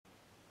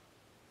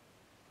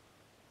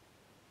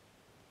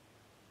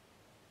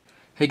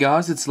Hey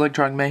guys, it's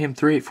Electronic Mayhem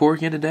 384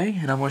 again today,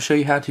 and I'm going to show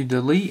you how to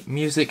delete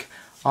music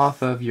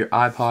off of your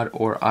iPod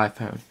or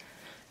iPhone.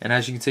 And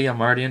as you can see, I'm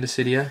already into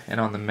Cydia and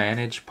on the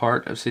Manage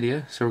part of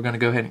Cydia, so we're going to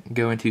go ahead and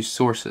go into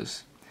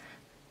Sources.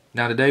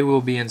 Now today we'll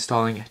be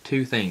installing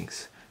two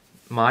things,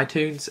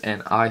 MyTunes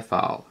and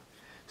iFile.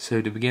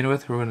 So to begin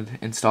with, we're going to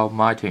install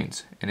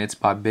MyTunes, and it's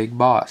by Big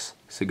Boss.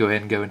 So go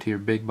ahead and go into your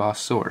Big Boss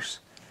source,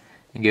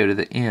 and go to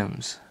the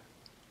M's,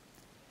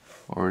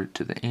 or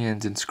to the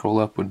ends, and scroll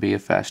up would be a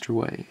faster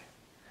way.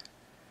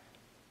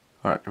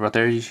 Alright, right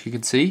there you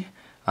can see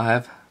I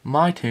have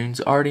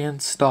MyTunes already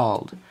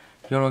installed.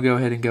 You're going to go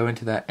ahead and go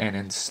into that and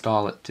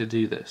install it to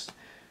do this.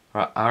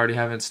 Alright, I already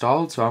have it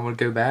installed, so I'm going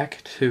to go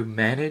back to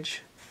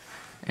Manage,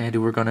 and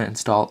we're going to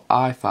install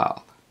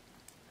iFile.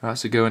 Alright,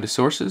 so go into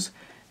Sources,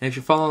 and if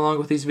you're following along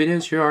with these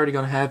videos, you're already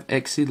going to have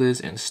XCLiz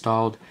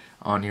installed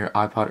on your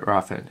iPod or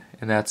iPhone,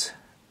 and that's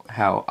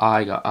how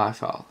I got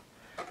iFile.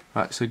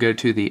 Alright, so go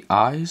to the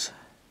I's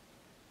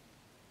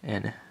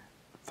and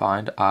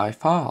find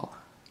iFile.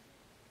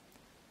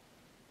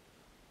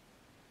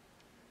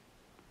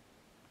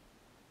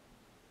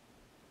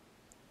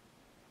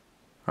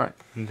 Alright,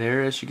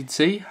 there as you can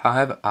see, I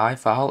have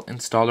iFile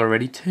installed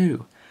already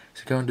too.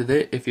 So go into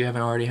that if you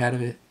haven't already had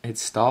it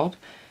installed,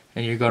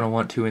 and you're going to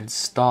want to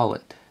install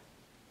it.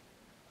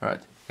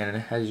 Alright,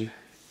 and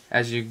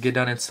as you get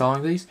done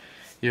installing these,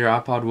 your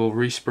iPod will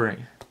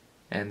respring.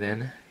 And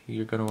then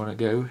you're going to want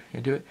to go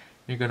into it.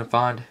 You're going to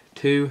find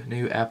two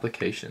new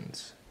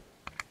applications.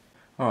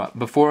 Alright,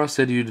 before I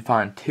said you'd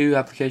find two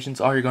applications,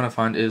 all you're going to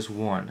find is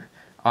one,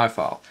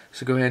 iFile.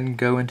 So go ahead and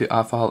go into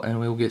iFile and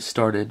we'll get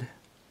started.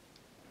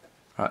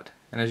 Right,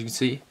 and as you can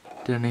see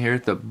down here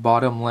at the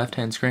bottom left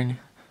hand screen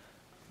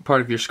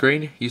part of your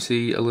screen, you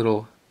see a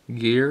little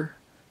gear,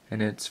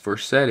 and it's for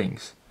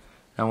settings.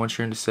 Now once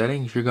you're into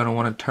settings, you're going to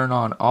want to turn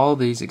on all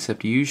these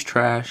except use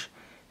trash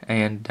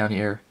and down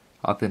here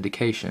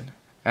authentication.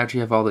 After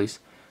you have all these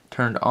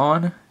turned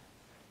on,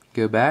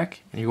 go back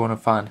and you're going to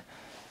find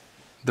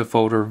the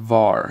folder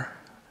var,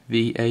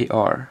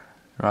 V-A-R.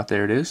 Right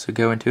there it is, so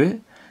go into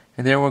it,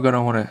 and then we're going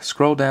to want to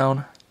scroll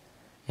down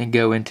and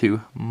go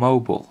into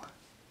mobile.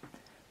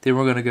 Then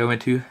we're going to go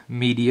into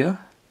Media,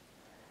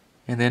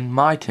 and then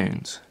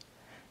MyTunes.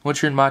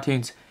 Once you're in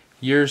MyTunes,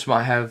 yours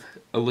might have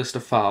a list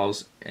of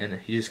files, and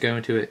you just go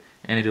into it,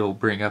 and it'll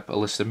bring up a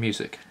list of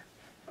music.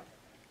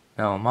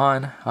 Now on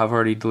mine, I've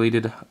already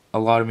deleted a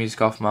lot of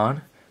music off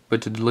mine,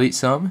 but to delete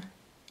some,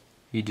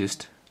 you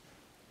just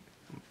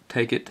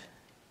take it,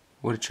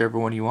 whichever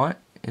one you want,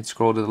 and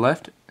scroll to the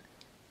left,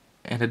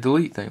 and a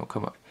delete thing will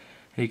come up.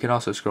 And you can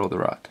also scroll to the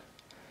right.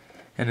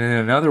 And then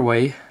another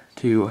way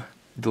to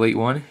delete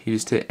one, you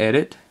just hit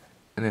edit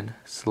and then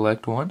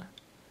select one,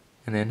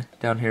 and then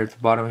down here at the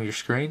bottom of your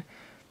screen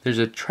there's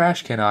a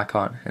trash can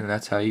icon, and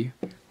that's how you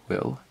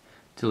will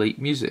delete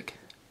music.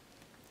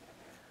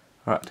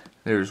 Alright,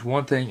 there's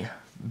one thing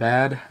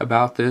bad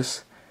about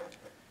this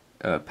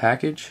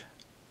package,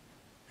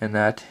 and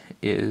that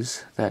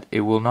is that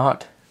it will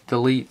not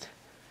delete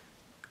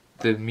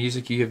the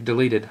music you have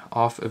deleted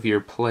off of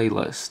your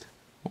playlist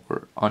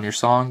or on your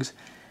songs.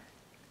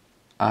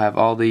 I have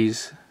all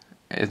these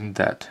and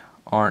that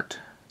aren't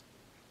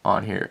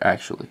on here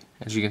actually.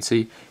 As you can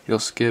see, you'll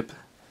skip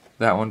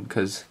that one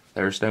because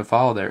there's no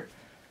file there,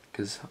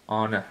 because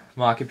on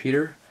my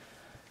computer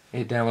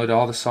it downloaded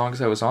all the songs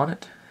that was on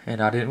it and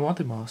I didn't want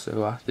them all,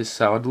 so this is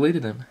how I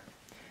deleted them.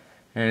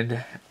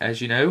 And as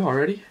you know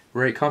already,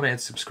 rate, comment, and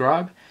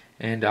subscribe,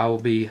 and I will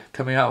be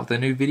coming out with a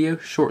new video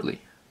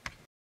shortly.